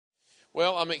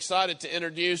Well, I'm excited to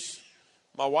introduce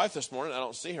my wife this morning. I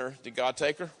don't see her. Did God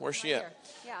take her? Where's she at?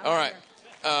 Yeah, all right.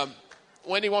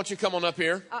 Wendy, won't you come on up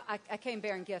here? I came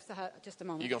bearing gifts. Just a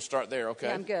moment. You're going to start there, okay?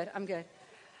 Yeah, I'm good.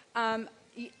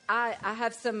 I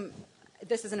have some,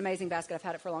 this is an amazing basket. I've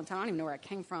had it for a long time. I don't even know where it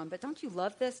came from. But don't you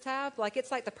love this tab? Like,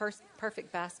 it's like the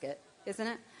perfect basket, isn't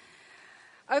it?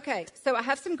 Okay, so I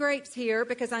have some grapes here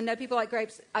because I know people like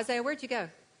grapes. Isaiah, where'd you go?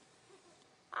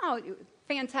 Oh,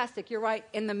 fantastic. You're right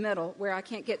in the middle where I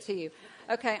can't get to you.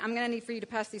 Okay, I'm going to need for you to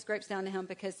pass these grapes down to him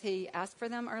because he asked for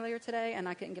them earlier today, and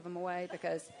I couldn't give them away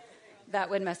because that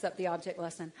would mess up the object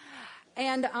lesson.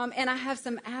 And I have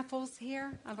some apples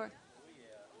here.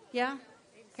 Yeah?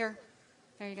 Here.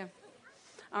 There you go.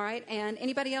 All right, and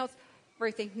anybody else?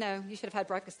 Ruthie, no, you should have had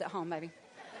breakfast at home, maybe.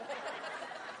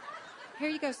 Here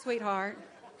you go, sweetheart.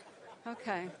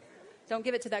 Okay. Don't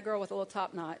give it to that girl with a little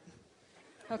top knot.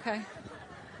 Okay?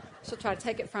 She'll try to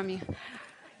take it from you.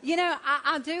 You know,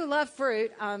 I do love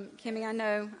fruit. Kimmy, I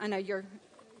know you're...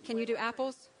 Can you do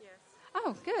apples? Yes.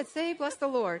 Oh, good. See? Bless the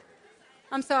Lord.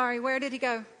 I'm sorry. Where did he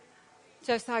go?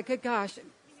 Josiah, good gosh.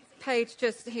 Paige,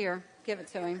 just here. Give it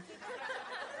to him.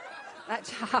 That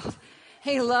child,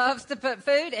 he loves to put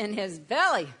food in his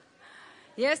belly.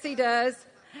 Yes, he does.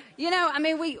 You know, I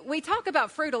mean, we talk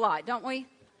about fruit a lot, don't we?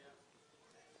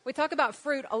 We talk about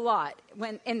fruit a lot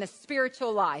when in the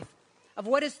spiritual life of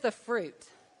what is the fruit.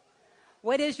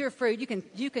 What is your fruit?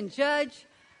 You can judge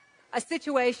a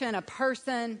situation, a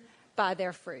person by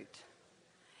their fruit.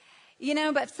 You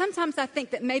know, but sometimes I think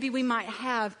that maybe we might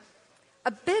have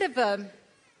a bit of a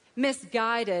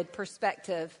misguided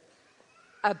perspective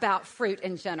about fruit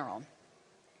in general.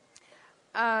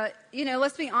 You know,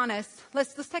 let's be honest.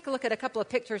 Let's take a look at a couple of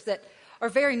pictures that are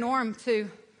very norm to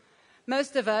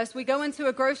most of us. We go into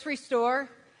a grocery store,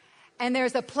 and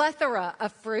there's a plethora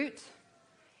of fruit.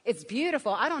 It's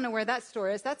beautiful. I don't know where that store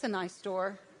is. That's a nice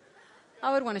store.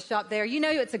 I would want to shop there. You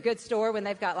know it's a good store when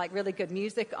they've got, like, really good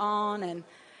music on and,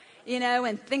 you know,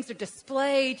 and things are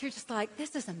displayed. You're just like,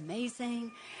 this is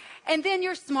amazing. And then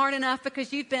you're smart enough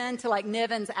because you've been to, like,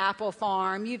 Niven's Apple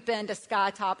Farm. You've been to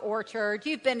Skytop Orchard.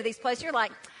 You've been to these places. You're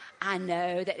like, I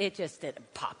know that it just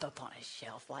didn't pop up on a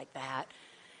shelf like that.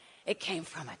 It came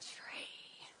from a tree.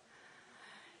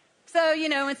 So, you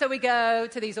know, and so we go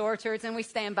to these orchards and we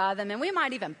stand by them and we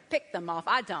might even pick them off.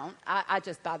 I don't. I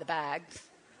just buy the bags.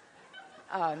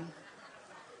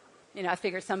 You know, I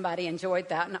figured somebody enjoyed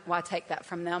that. Why take that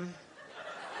from them?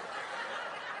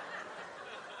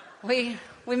 We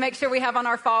make sure we have on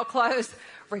our fall clothes,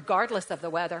 regardless of the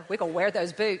weather. We're going to wear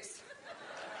those boots.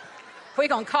 We're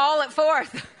going to call it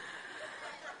forth.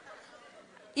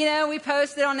 You know, we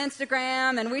post it on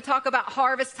Instagram and we talk about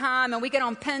harvest time and we get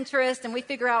on Pinterest and we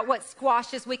figure out what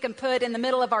squashes we can put in the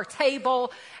middle of our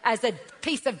table as a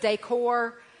piece of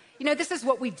decor. You know, this is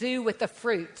what we do with the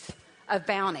fruit of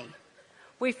bounty.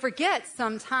 We forget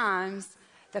sometimes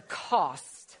the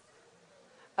cost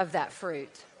of that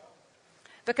fruit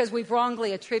because we've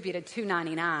wrongly attributed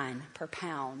 $2.99 per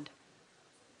pound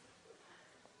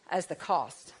as the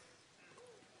cost.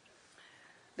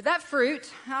 But that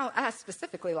fruit, I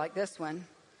specifically like this one.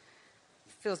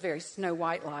 Feels very Snow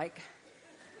White-like.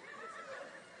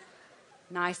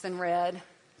 Nice and red,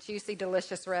 juicy,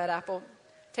 delicious red apple.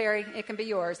 Terry, it can be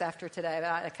yours after today,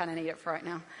 but I kind of need it for right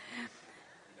now.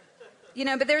 You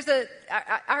know, but there's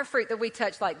our fruit that we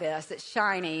touch like this. It's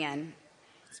shiny and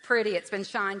it's pretty. It's been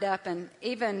shined up and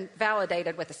even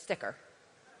validated with a sticker.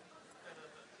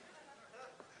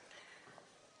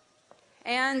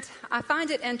 And I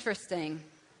find it interesting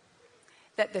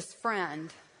that this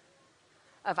friend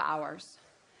of ours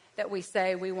that we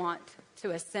say we want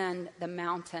to ascend the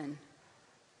mountain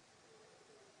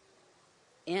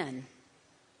in,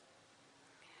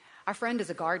 our friend is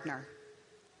a gardener.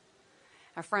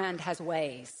 Our friend has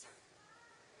ways.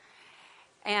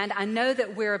 And I know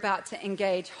that we're about to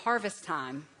engage harvest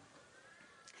time,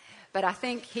 but I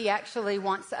think he actually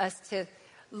wants us to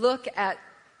look at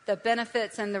the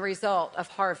benefits and the result of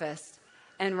harvest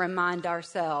and remind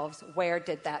ourselves, where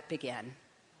did that begin?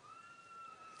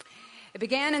 It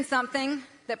began in something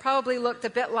that probably looked a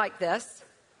bit like this.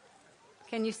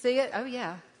 Can you see it? Oh,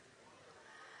 yeah.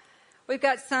 We've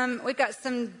got some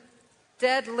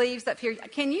dead leaves up here.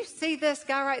 Can you see this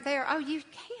guy right there? Oh, you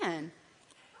can.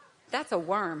 That's a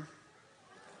worm.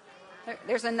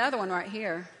 There's another one right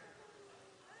here.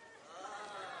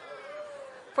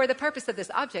 For the purpose of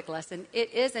this object lesson,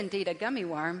 it is indeed a gummy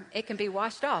worm. It can be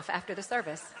washed off after the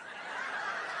service.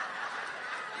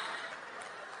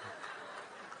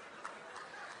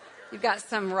 You've got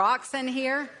some rocks in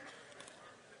here.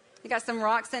 You got some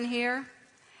rocks in here.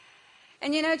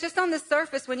 And just on the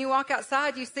surface, when you walk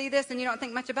outside, you see this and you don't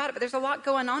think much about it, but there's a lot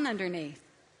going on underneath.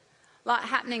 A lot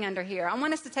happening under here. I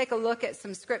want us to take a look at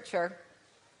some scripture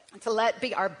to let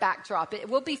be our backdrop. It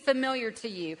will be familiar to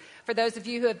you for those of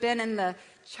you who have been in the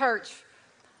church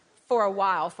for a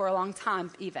while, for a long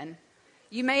time even.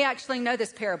 You may actually know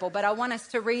this parable, but I want us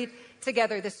to read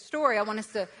together this story. I want us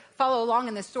to follow along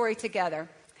in this story together.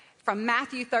 From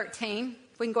Matthew 13,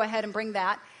 we can go ahead and bring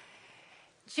that.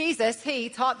 Jesus, he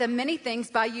taught them many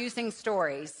things by using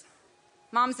stories.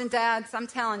 Moms and dads, I'm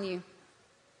telling you,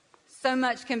 so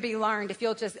much can be learned if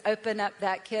you'll just open up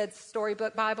that kid's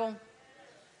storybook Bible.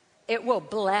 It will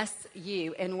bless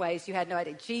you in ways you had no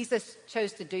idea. Jesus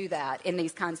chose to do that in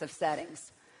these kinds of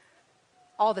settings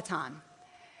all the time.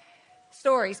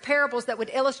 Stories, parables that would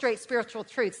illustrate spiritual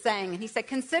truths, saying, and he said,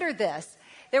 consider this.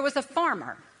 There was a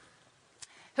farmer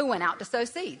who went out to sow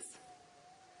seeds.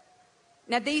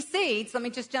 Now, these seeds, let me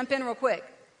just jump in real quick.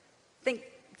 Think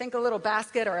a little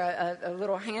basket or a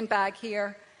little handbag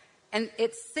here, and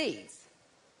it's seeds.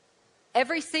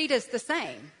 Every seed is the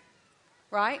same,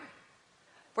 right?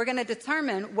 We're going to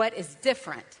determine what is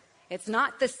different. It's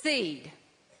not the seed.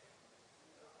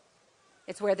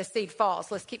 It's where the seed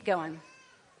falls. Let's keep going.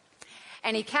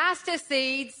 And he cast his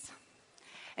seeds,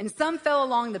 and some fell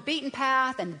along the beaten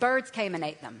path, and birds came and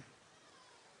ate them.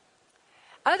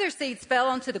 Other seeds fell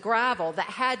onto the gravel that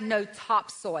had no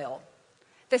topsoil.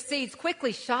 The seeds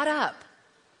quickly shot up,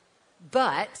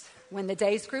 but when the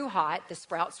days grew hot, the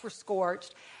sprouts were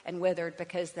scorched and withered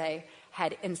because they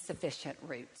had insufficient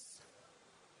roots.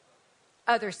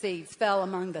 Other seeds fell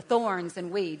among the thorns and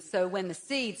weeds, so when the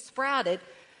seeds sprouted,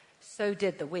 so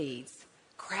did the weeds,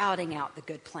 crowding out the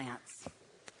good plants.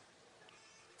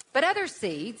 But other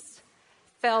seeds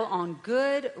fell on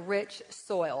good, rich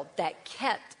soil that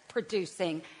kept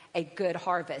producing a good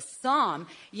harvest. Some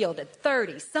yielded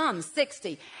 30, some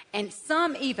 60, and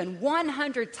some even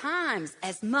 100 times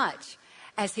as much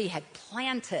as he had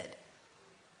planted.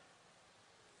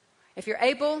 If you're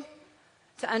able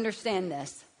to understand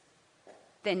this,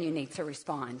 then you need to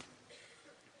respond.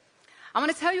 I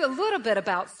want to tell you a little bit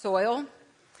about soil.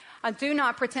 I do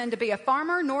not pretend to be a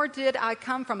farmer, nor did I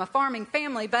come from a farming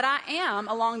family, but I am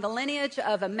along the lineage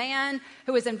of a man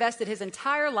who has invested his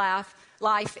entire life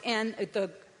in the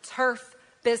turf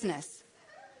business.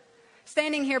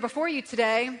 Standing here before you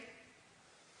today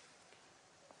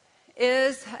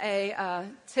is a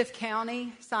Tift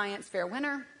County Science Fair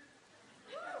winner.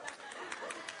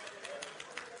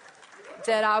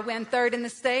 Did I win third in the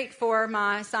state for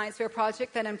my science fair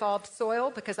project that involved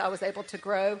soil because I was able to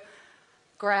grow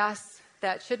grass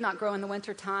that should not grow in the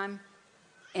wintertime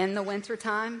in the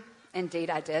wintertime?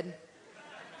 Indeed, I did.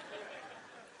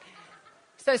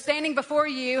 So standing before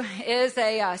you is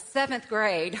a seventh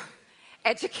grade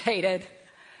educated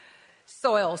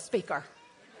soil speaker.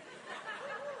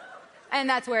 And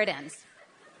that's where it ends.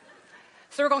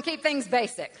 So we're going to keep things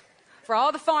basic. For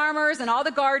all the farmers and all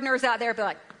the gardeners out there, be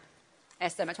like,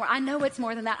 that's so much more. I know it's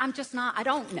more than that. I'm just not, I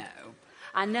don't know.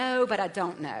 I know, but I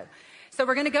don't know. So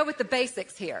we're going to go with the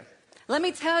basics here. Let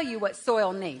me tell you what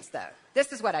soil needs, though.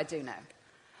 This is what I do know.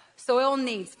 Soil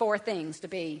needs 4 things to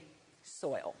be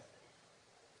soil.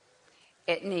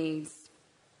 It needs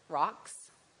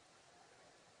rocks.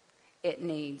 It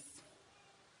needs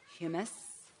humus.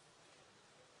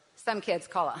 Some kids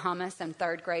call it hummus in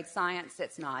third grade science.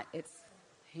 It's not. It's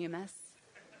humus.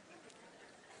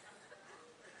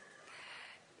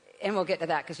 And we'll get to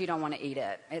that because you don't want to eat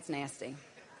it. It's nasty.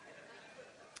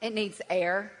 It needs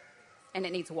air, and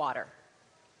it needs water.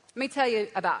 Let me tell you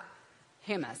about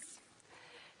humus.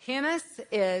 Humus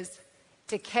is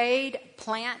decayed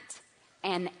plant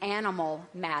and animal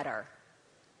matter.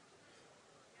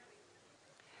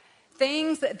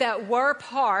 Things that were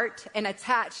part and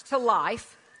attached to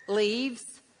life,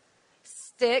 leaves,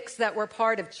 sticks that were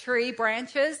part of tree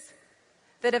branches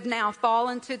that have now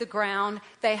fallen to the ground.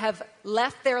 They have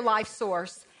left their life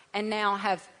source and now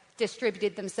have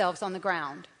distributed themselves on the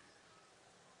ground.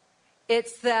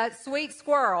 It's that sweet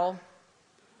squirrel.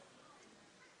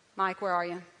 Mike, where are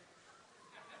you?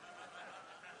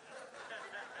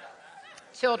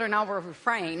 Children, I will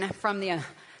refrain from the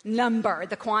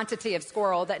quantity of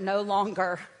squirrel that no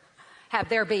longer have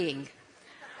their being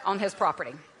on his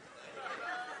property.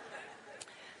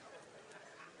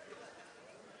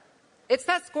 It's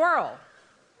that squirrel.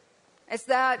 It's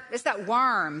that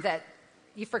worm that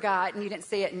you forgot and you didn't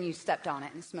see it and you stepped on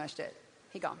it and smushed it.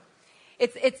 He gone.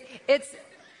 It's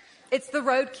the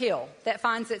roadkill that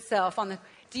finds itself on the.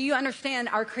 Do you understand?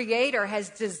 Our Creator has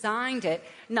designed it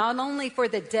not only for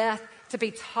the death to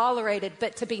be tolerated,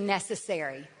 but to be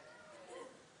necessary.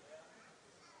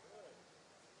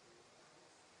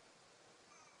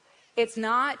 It's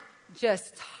not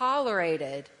just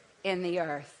tolerated in the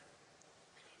earth.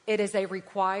 It is a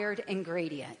required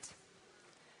ingredient.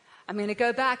 I'm going to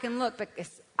go back and look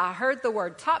because I heard the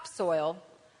word topsoil,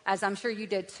 as I'm sure you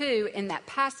did too, in that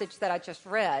passage that I just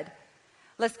read.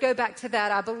 Let's go back to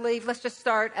that, I believe. Let's just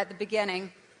start at the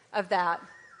beginning of that.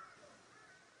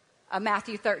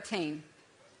 Matthew 13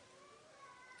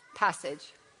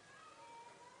 passage.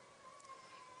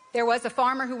 There was a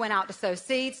farmer who went out to sow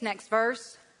seeds. Next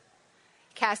verse.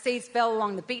 Cast seeds fell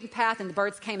along the beaten path, and the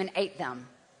birds came and ate them.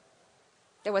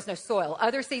 There was no soil.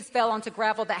 Other seeds fell onto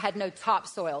gravel that had no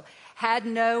topsoil, had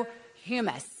no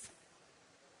humus.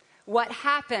 What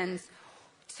happens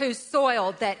to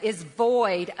soil that is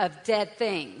void of dead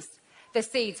things? The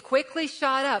seeds quickly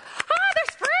shot up. Ah,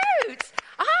 there's fruit!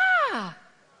 Ah!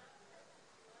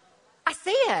 I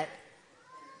see it.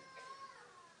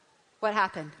 What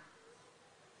happened?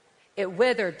 It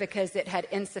withered because it had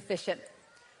insufficient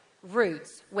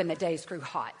roots when the days grew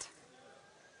hot.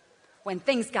 When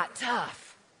things got tough.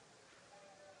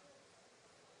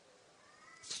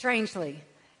 Strangely,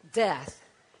 death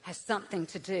has something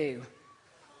to do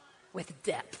with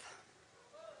depth.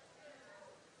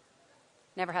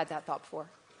 Never had that thought before.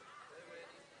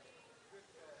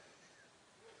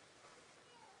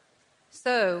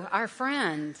 So, our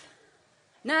friend,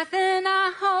 nothing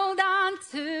I hold on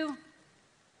to.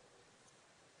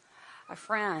 A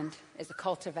friend is a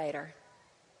cultivator.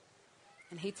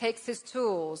 And he takes his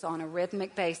tools on a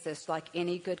rhythmic basis like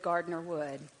any good gardener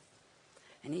would.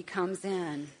 And he comes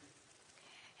in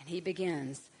and he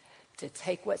begins to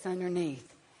take what's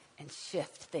underneath and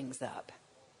shift things up.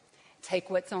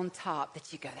 Take what's on top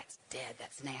that you go, that's dead,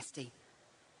 that's nasty,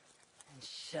 and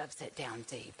shoves it down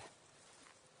deep.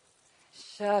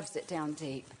 Shoves it down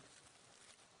deep.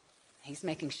 He's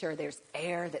making sure there's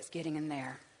air that's getting in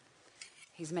there.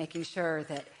 He's making sure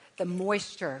that the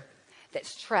moisture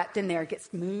that's trapped in there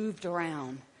gets moved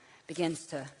around, begins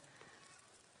to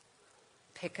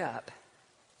pick up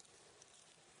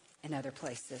in other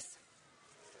places.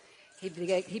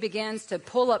 He begins to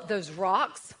pull up those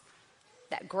rocks,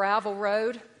 that gravel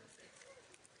road,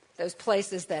 those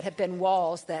places that have been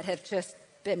walls that have just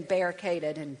been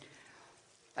barricaded and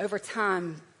over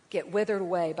time get withered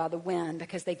away by the wind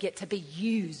because they get to be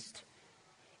used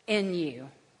in you,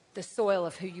 the soil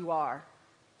of who you are.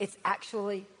 It's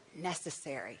actually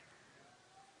necessary.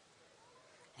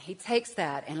 He takes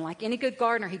that, and like any good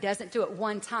gardener, he doesn't do it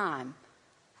one time.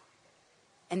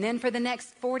 And then for the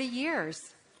next 40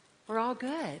 years, we're all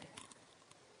good.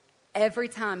 Every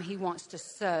time he wants to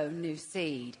sow new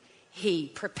seed, he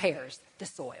prepares the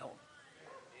soil.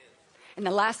 And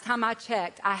the last time I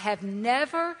checked, I have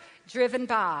never driven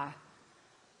by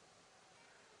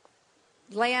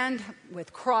land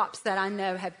with crops that I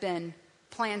know have been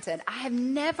planted. I have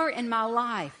never in my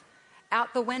life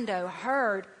out the window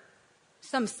heard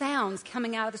some sounds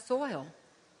coming out of the soil.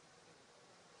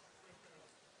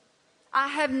 I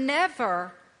have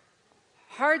never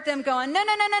heard them going, no,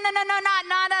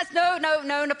 not us.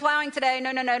 No, plowing today.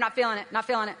 No, not feeling it. Not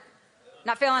feeling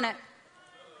it.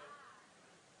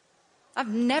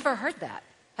 I've never heard that.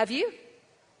 Have you?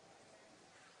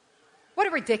 What a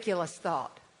ridiculous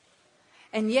thought.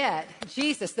 And yet,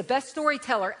 Jesus, the best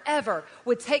storyteller ever,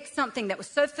 would take something that was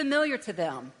so familiar to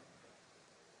them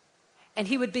and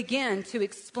he would begin to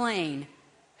explain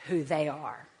who they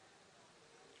are.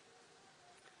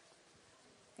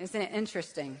 Isn't it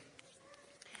interesting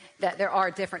that there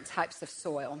are different types of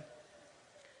soil?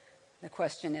 The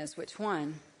question is, which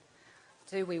one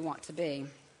do we want to be?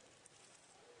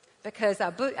 Because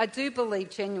I do believe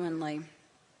genuinely,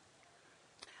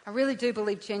 I really do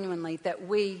believe genuinely that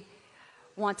we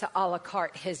want to a la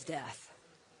carte his death.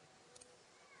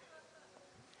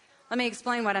 Let me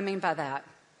explain what I mean by that.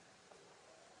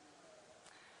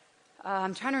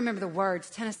 I'm trying to remember the words,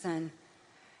 Tennyson,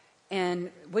 and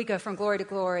we go from glory to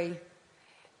glory.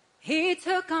 He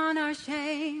took on our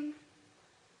shame.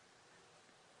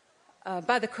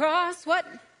 By the cross, what?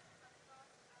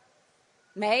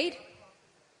 Made?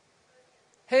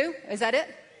 Who? Is that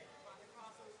it?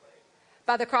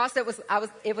 By the cross it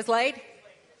was laid?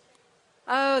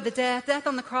 Oh, the death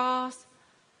on the cross.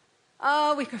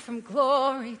 Oh, we go from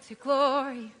glory to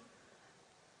glory.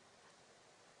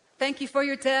 Thank you for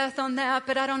your death on that,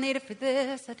 but I don't need it for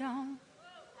this. I don't.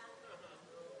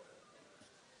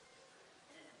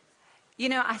 You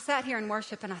know, I sat here in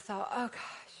worship and I thought, oh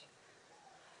gosh,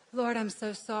 Lord, I'm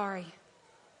so sorry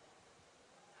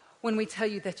when we tell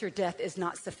you that your death is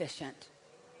not sufficient,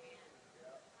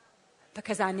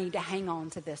 because I need to hang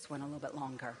on to this one a little bit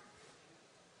longer.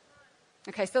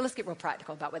 Okay, so let's get real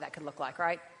practical about what that could look like,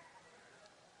 right?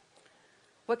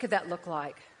 What could that look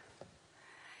like?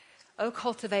 oh,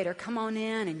 cultivator, come on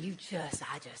in and you just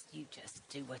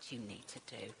do what you need to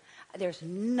do. There's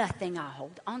nothing I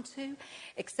hold on to,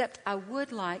 except I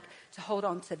would like to hold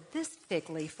on to this fig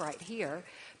leaf right here,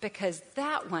 because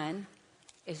that one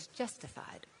is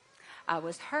justified. I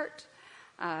was hurt,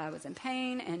 I was in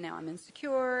pain, and now I'm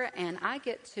insecure, and I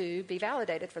get to be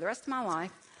validated for the rest of my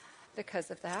life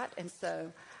because of that. And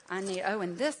so I need,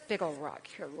 and this big old rock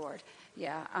here, Lord.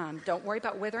 Yeah, don't worry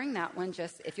about withering that one.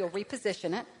 Just if you'll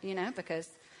reposition it, because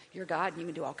you're God and you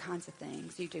can do all kinds of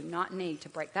things. You do not need to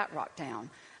break that rock down.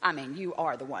 I mean, you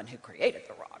are the one who created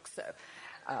the rock, so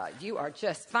you are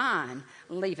just fine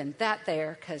leaving that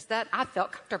there, because I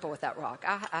felt comfortable with that rock.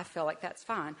 I feel like that's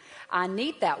fine. I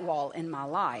need that wall in my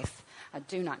life. I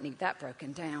do not need that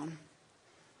broken down.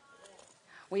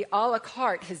 We all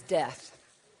cart his death.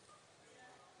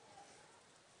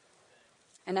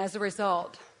 And as a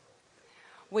result,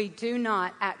 we do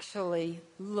not actually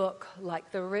look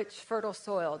like the rich, fertile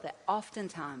soil that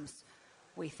oftentimes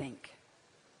we think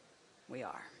we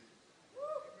are.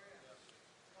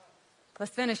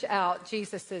 Let's finish out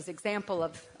Jesus'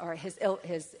 example or his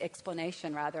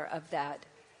explanation, rather, of that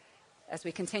as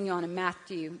we continue on in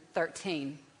Matthew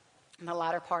 13, in the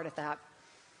latter part of that.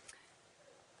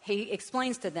 He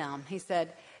explains to them, he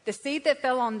said, the seed that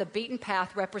fell on the beaten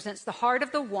path represents the heart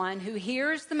of the one who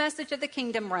hears the message of the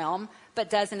kingdom realm but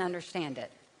doesn't understand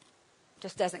it.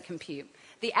 Just doesn't compute.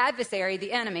 The adversary,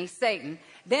 the enemy, Satan,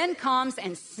 then comes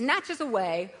and snatches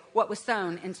away what was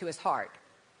sown into his heart.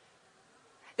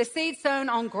 The seed sown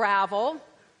on gravel,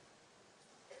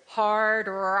 hard,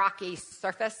 rocky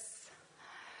surface,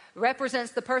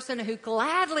 represents the person who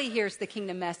gladly hears the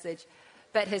kingdom message,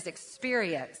 but his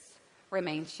experience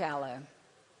remains shallow.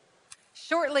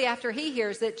 Shortly after he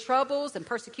hears it, troubles and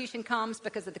persecution comes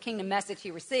because of the kingdom message he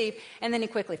received, and then he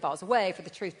quickly falls away, for the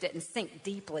truth didn't sink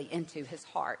deeply into his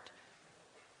heart.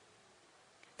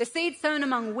 The seed sown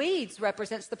among weeds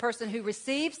represents the person who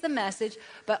receives the message,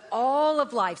 but all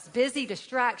of life's busy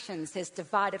distractions, his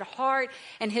divided heart,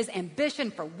 and his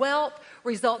ambition for wealth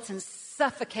results in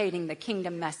suffocating the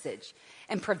kingdom message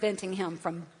and preventing him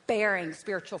from bearing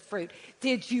spiritual fruit.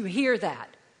 Did you hear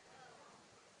that?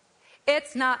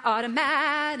 It's not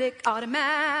automatic. I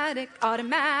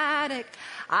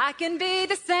can be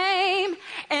the same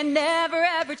and never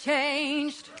ever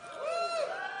changed.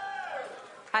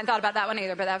 I hadn't thought about that one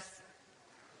either, but I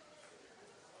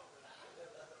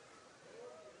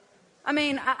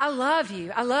love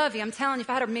you. I love you. I'm telling you, if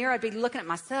I had a mirror, I'd be looking at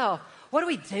myself. What are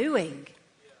we doing?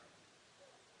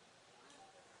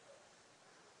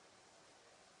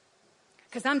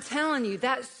 Because I'm telling you,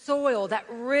 that soil, that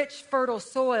rich, fertile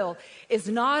soil, is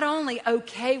not only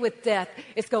okay with death,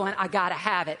 it's going, I gotta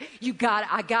have it.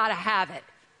 I gotta have it.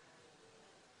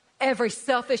 Every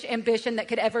selfish ambition that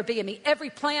could ever be in me, every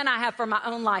plan I have for my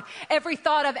own life, every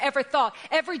thought I've ever thought,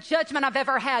 every judgment I've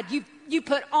ever had, you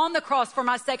put on the cross for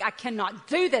my sake. I cannot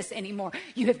do this anymore.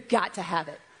 You have got to have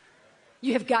it.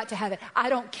 You have got to have it. I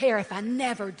don't care if I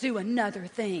never do another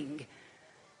thing.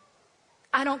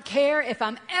 I don't care if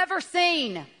I'm ever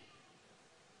seen.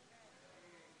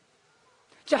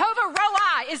 Jehovah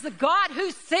Roi is the God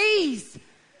who sees.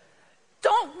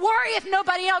 Don't worry if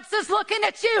nobody else is looking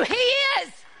at you. He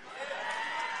is.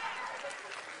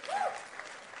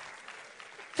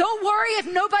 Don't worry if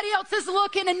nobody else is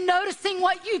looking and noticing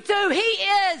what you do. He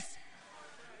is.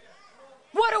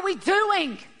 What are we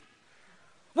doing?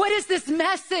 What is this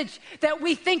message that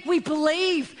we think we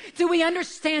believe? Do we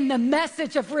understand the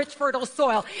message of rich, fertile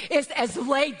soil is as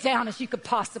laid down as you could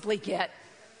possibly get?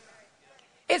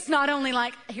 It's not only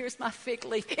like, here's my fig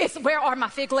leaf. It's, where are my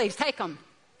fig leaves? Take them.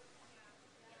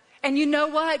 And you know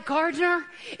what, gardener?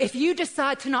 If you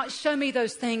decide to not show me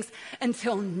those things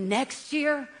until next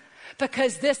year,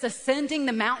 because this ascending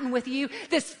the mountain with you,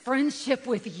 this friendship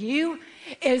with you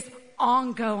is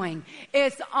ongoing.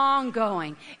 It's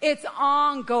ongoing. It's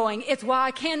ongoing. It's why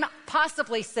I cannot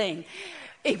possibly sing.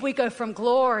 If we go from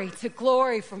glory to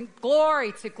glory, from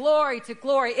glory to glory to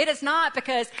glory, it is not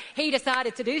because he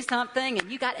decided to do something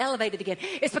and you got elevated again.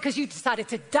 It's because you decided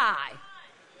to die.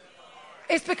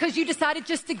 It's because you decided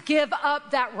just to give up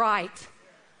that right.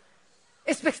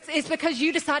 It's because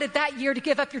you decided that year to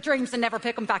give up your dreams and never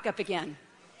pick them back up again.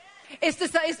 It's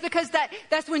because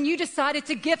that's when you decided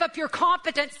to give up your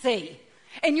competency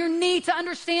and your need to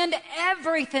understand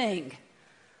everything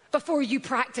before you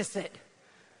practice it.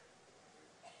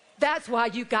 That's why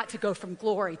you got to go from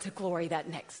glory to glory that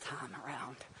next time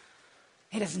around.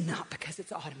 It is not because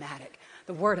it's automatic.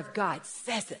 The Word of God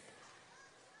says it.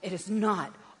 It is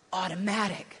not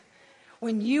automatic.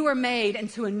 When you are made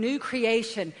into a new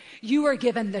creation, you are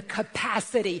given the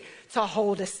capacity to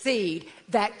hold a seed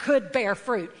that could bear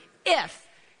fruit if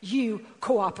you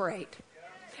cooperate.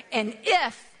 And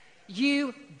if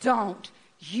you don't,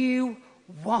 you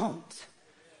won't.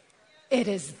 It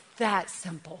is that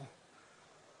simple.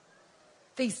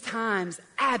 These times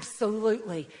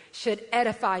absolutely should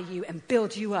edify you and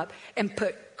build you up and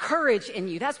put courage in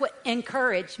you. That's what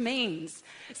encourage means.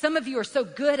 Some of you are so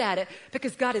good at it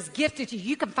because God has gifted you.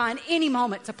 You can find any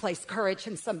moment to place courage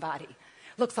in somebody.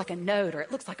 It looks like a note, or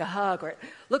it looks like a hug, or it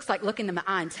looks like looking them in the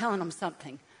eye and telling them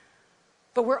something.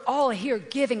 But we're all here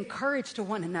giving courage to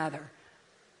one another.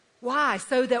 Why?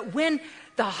 So that when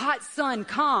the hot sun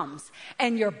comes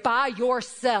and you're by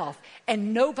yourself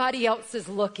and nobody else is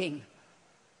looking,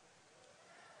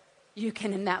 you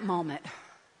can, in that moment,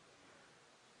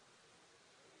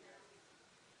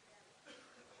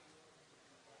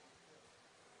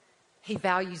 he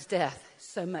values death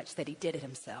so much that he did it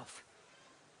himself.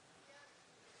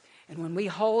 And when we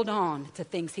hold on to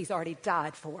things he's already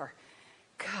died for,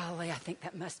 golly, I think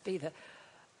that must be the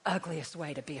ugliest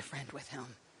way to be a friend with him.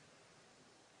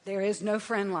 There is no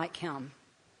friend like him,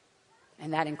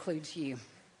 and that includes you.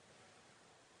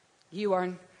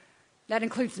 That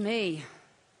includes me.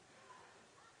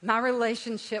 My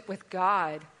relationship with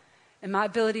God and my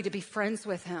ability to be friends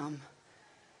with him,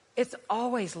 it's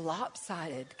always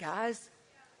lopsided, guys.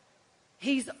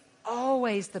 He's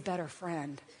always the better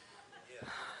friend.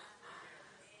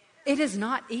 It is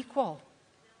not equal.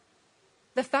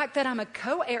 The fact that I'm a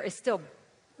co-heir is still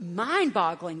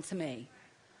mind-boggling to me.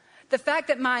 The fact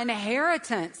that my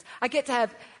inheritance, I get to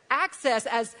have access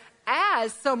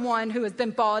as someone who has been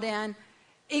bought in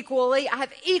equally. I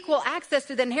have equal access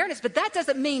to the inheritance, but that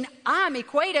doesn't mean I'm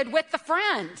equated with the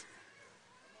friend.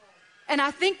 And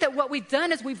I think that what we've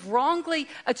done is we've wrongly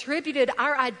attributed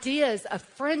our ideas of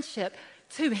friendship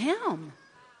to him.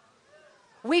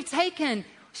 We've taken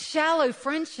shallow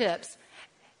friendships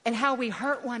and how we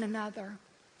hurt one another,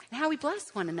 and how we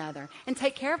bless one another and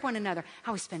take care of one another,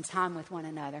 how we spend time with one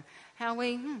another,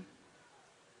 and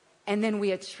then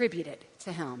we attribute it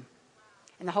to him.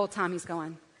 And the whole time he's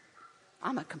going,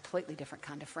 I'm a completely different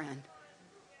kind of friend.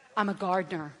 I'm a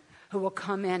gardener who will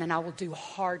come in and I will do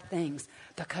hard things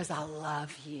because I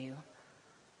love you.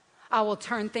 I will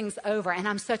turn things over, and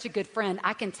I'm such a good friend.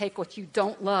 I can take what you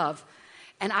don't love,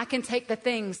 and I can take the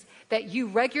things that you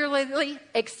regularly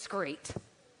excrete.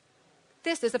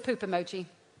 This is a poop emoji.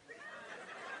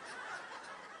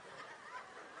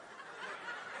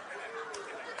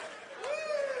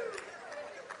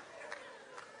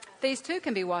 These too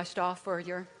can be washed off for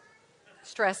your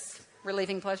stress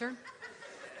relieving pleasure.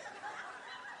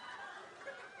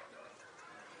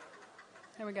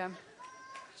 There we go.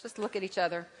 Let's just look at each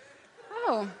other.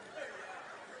 Oh,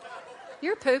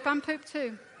 you're poop, I'm poop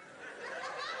too.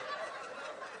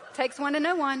 Takes one to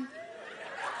know one.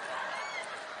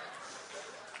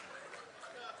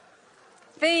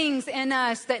 Things in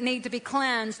us that need to be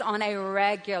cleansed on a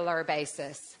regular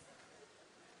basis.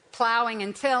 Plowing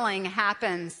and tilling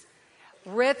happens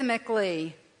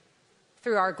rhythmically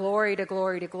through our glory to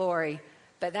glory to glory.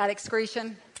 But that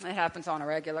excretion, it happens on a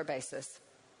regular basis.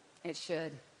 It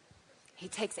should. He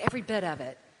takes every bit of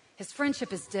it. His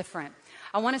friendship is different.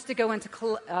 I want us to go into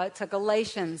to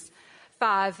Galatians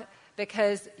 5,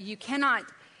 because you cannot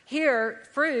hear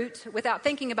fruit without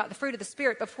thinking about the fruit of the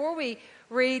Spirit. Before we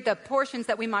read the portions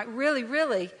that we might really,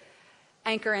 really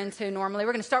anchor into normally,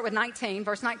 we're going to start with 19,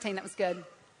 verse 19. That was good.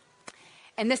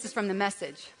 And this is from the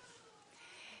Message.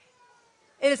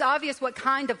 It is obvious what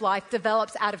kind of life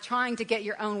develops out of trying to get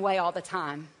your own way all the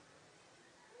time.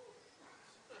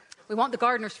 We want the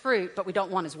gardener's fruit, but we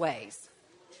don't want his ways.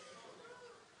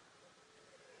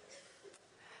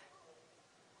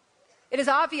 It is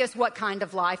obvious what kind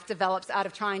of life develops out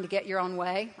of trying to get your own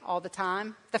way all the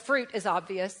time. The fruit is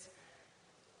obvious.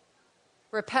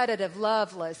 Repetitive,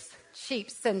 loveless,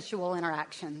 cheap, sensual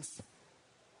interactions.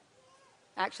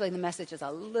 Actually, the Message is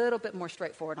a little bit more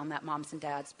straightforward on that, moms and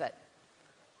dads, but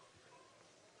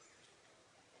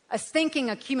a stinking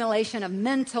accumulation of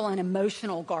mental and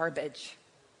emotional garbage.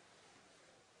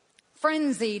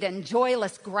 Frenzied and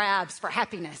joyless grabs for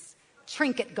happiness,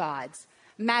 trinket gods,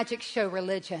 magic show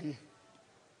religion,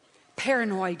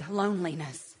 paranoid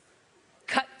loneliness,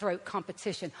 cutthroat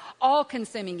competition,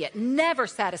 all-consuming yet never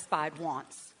satisfied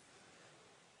wants,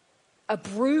 a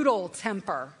brutal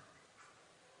temper,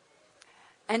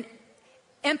 an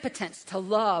impotence to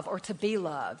love or to be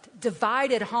loved,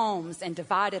 divided homes and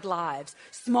divided lives,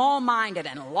 small-minded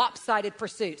and lopsided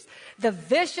pursuits, the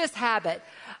vicious habit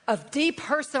of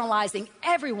depersonalizing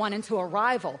everyone into a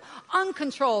rival,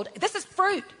 uncontrolled. This is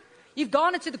fruit. You've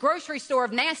gone into the grocery store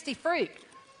of nasty fruit.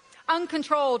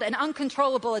 Uncontrolled and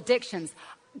uncontrollable addictions,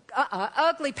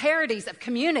 ugly parodies of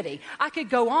community. I could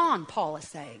go on, Paul is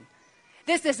saying.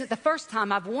 This isn't the first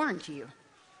time I've warned you.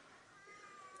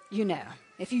 You know,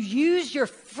 if you use your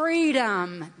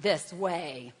freedom this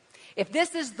way, if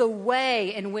this is the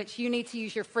way in which you need to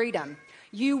use your freedom,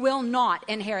 you will not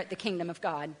inherit the kingdom of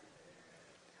God.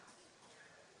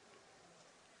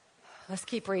 Let's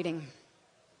keep reading.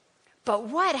 But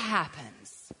what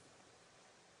happens?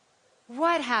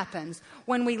 What happens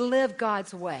when we live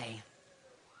God's way?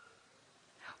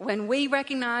 When we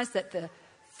recognize that the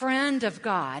friend of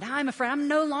God, I'm a friend, I'm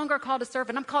no longer called a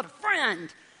servant, I'm called a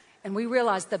friend. And we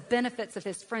realize the benefits of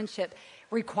his friendship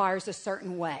requires a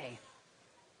certain way.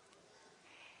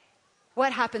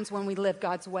 What happens when we live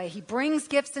God's way? He brings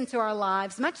gifts into our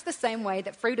lives, much the same way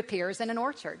that fruit appears in an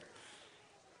orchard.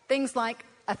 Things like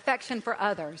affection for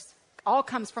others, all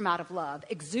comes from out of love,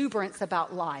 exuberance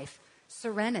about life,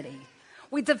 serenity.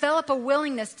 We develop a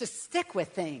willingness to stick with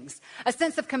things, a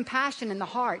sense of compassion in the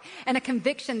heart, and a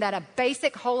conviction that a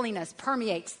basic holiness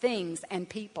permeates things and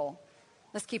people.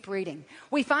 Let's keep reading.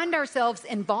 We find ourselves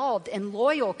involved in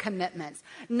loyal commitments,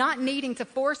 not needing to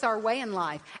force our way in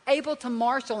life, able to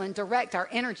marshal and direct our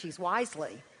energies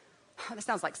wisely. That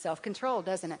sounds like self-control,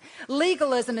 doesn't it?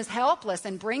 Legalism is helpless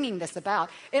in bringing this about.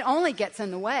 It only gets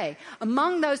in the way.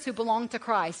 Among those who belong to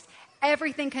Christ,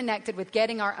 everything connected with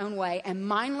getting our own way and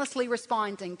mindlessly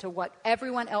responding to what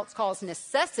everyone else calls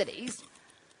necessities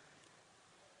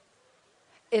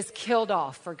is killed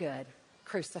off for good,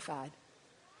 crucified.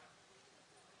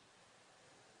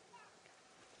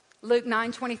 Luke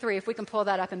 9:23, if we can pull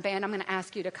that up, and band, I'm going to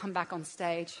ask you to come back on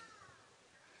stage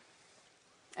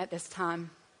at this time.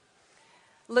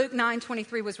 Luke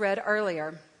 9:23 was read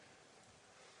earlier.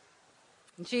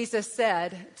 Jesus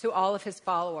said to all of his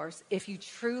followers, if you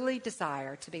truly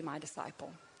desire to be my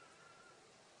disciple,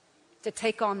 to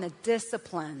take on the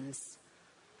disciplines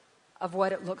of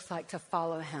what it looks like to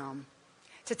follow him,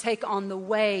 to take on the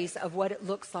ways of what it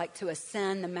looks like to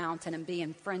ascend the mountain and be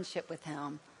in friendship with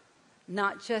him,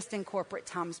 not just in corporate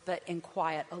times, but in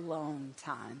quiet, alone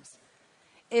times.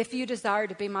 If you desire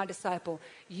to be my disciple,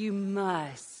 you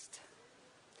must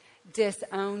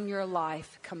disown your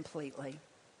life completely.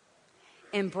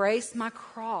 Embrace my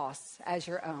cross as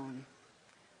your own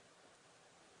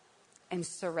and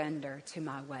surrender to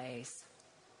my ways.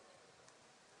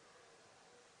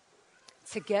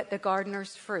 To get the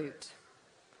gardener's fruit,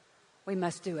 we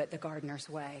must do it the gardener's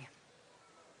way.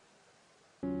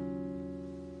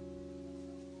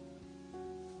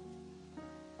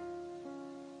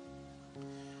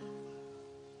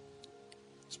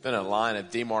 It's been a line of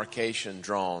demarcation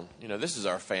drawn. You know, this is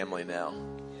our family now.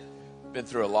 Been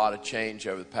through a lot of change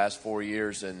over the past 4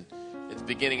 years, and at the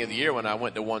beginning of the year when I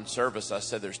went to one service, I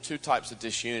said there's two types of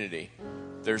disunity.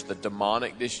 There's the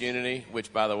demonic disunity,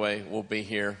 which, by the way, will be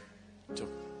here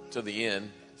to the end.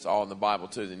 It's all in the Bible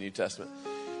too, the New Testament.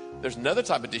 There's another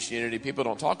type of disunity people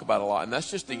don't talk about a lot, and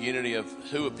that's just the unity of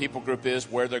who a people group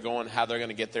is, where they're going, how they're going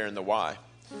to get there, and the why.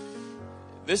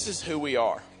 This is who we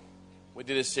are. We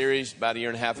did a series about a year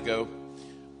and a half ago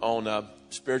on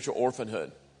spiritual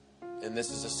orphanhood. And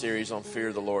this is a series on fear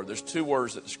of the Lord. There's two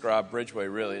words that describe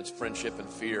Bridgeway, really. It's friendship and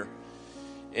fear.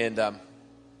 And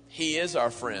he is our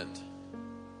friend.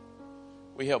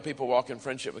 We help people walk in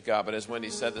friendship with God. But as Wendy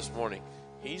said this morning,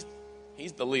 he's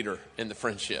the leader in the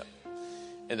friendship.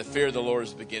 And the fear of the Lord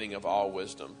is the beginning of all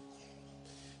wisdom.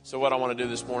 So what I want to do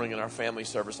this morning in our family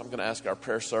service, I'm going to ask our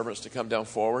prayer servants to come down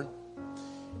forward.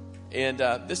 And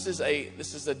this is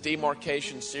a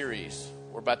demarcation series.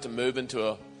 We're about to move into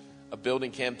a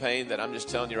building campaign that I'm just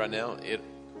telling you right now,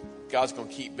 God's going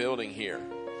to keep building here.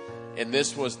 And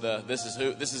this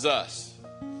is us.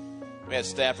 We had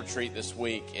staff retreat this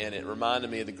week, and it reminded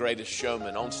me of The Greatest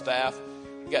Showman. On staff,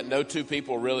 we got no two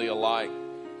people really alike.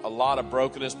 A lot of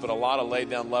brokenness, but a lot of laid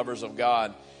down lovers of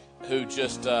God who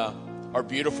just are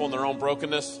beautiful in their own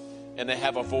brokenness, and they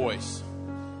have a voice.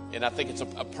 And I think it's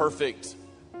a perfect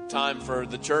time for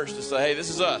the church to say, hey, this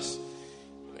is us.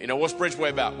 You know, what's Bridgeway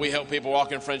about? We help people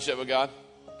walk in friendship with God.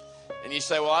 And you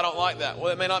say, well, I don't like that.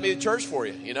 Well, it may not be the church for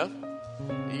you, you know.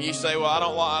 And you say, well,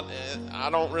 I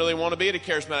don't really want to be at a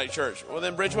charismatic church. Well,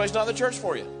 then Bridgeway's not the church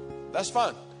for you. That's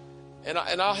fine. And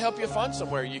I'll help you find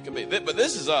somewhere you can be. But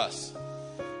this is us.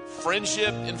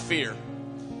 Friendship and fear.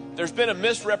 There's been a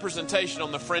misrepresentation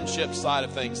on the friendship side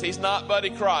of things. He's not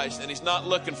Buddy Christ, and he's not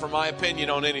looking for my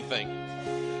opinion on anything.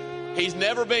 He's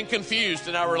never been confused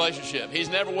in our relationship. He's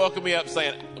never woken me up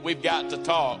saying, we've got to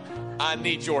talk. I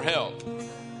need your help.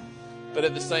 But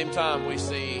at the same time, we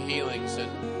see healings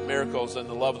and miracles and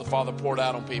the love of the Father poured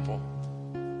out on people.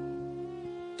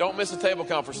 Don't miss a table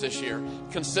conference this year.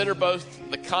 Consider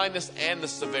both the kindness and the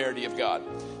severity of God.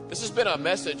 This has been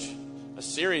a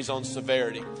series on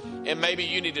severity. And maybe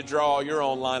you need to draw your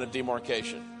own line of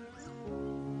demarcation.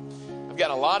 I've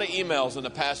got a lot of emails in the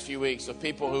past few weeks of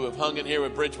people who have hung in here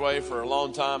with Bridgeway for a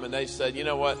long time, and they said, you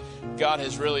know what, God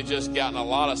has really just gotten a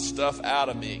lot of stuff out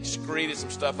of me, excreted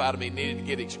some stuff out of me, needed to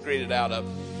get excreted out of.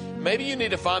 Maybe you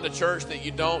need to find a church that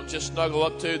you don't just snuggle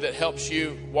up to that helps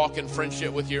you walk in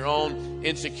friendship with your own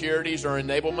insecurities or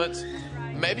enablements.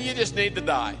 Maybe you just need to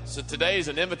die. So today is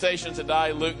an invitation to die,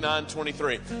 Luke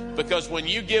 9:23. Because when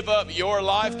you give up your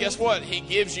life, guess what? He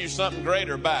gives you something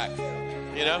greater back,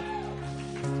 you know?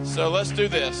 So let's do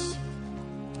this.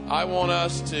 I want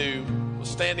us to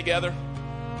stand together.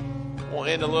 We'll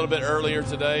end a little bit earlier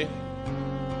today.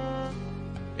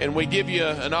 And we give you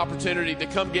an opportunity to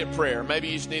come get prayer. Maybe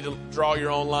you just need to draw your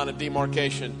own line of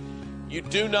demarcation. You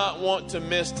do not want to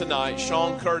miss tonight.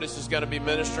 Sean Curtis is going to be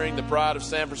ministering, the Pride of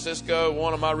San Francisco,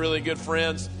 one of my really good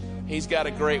friends. He's got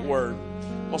a great word.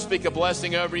 We'll speak a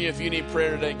blessing over you. If you need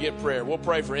prayer today, get prayer. We'll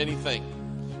pray for anything.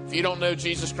 If you don't know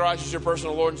Jesus Christ as your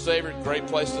personal Lord and Savior, great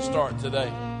place to start today.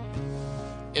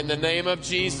 In the name of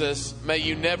Jesus, may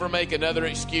you never make another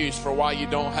excuse for why you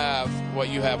don't have what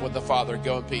you have with the Father.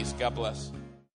 Go in peace. God bless.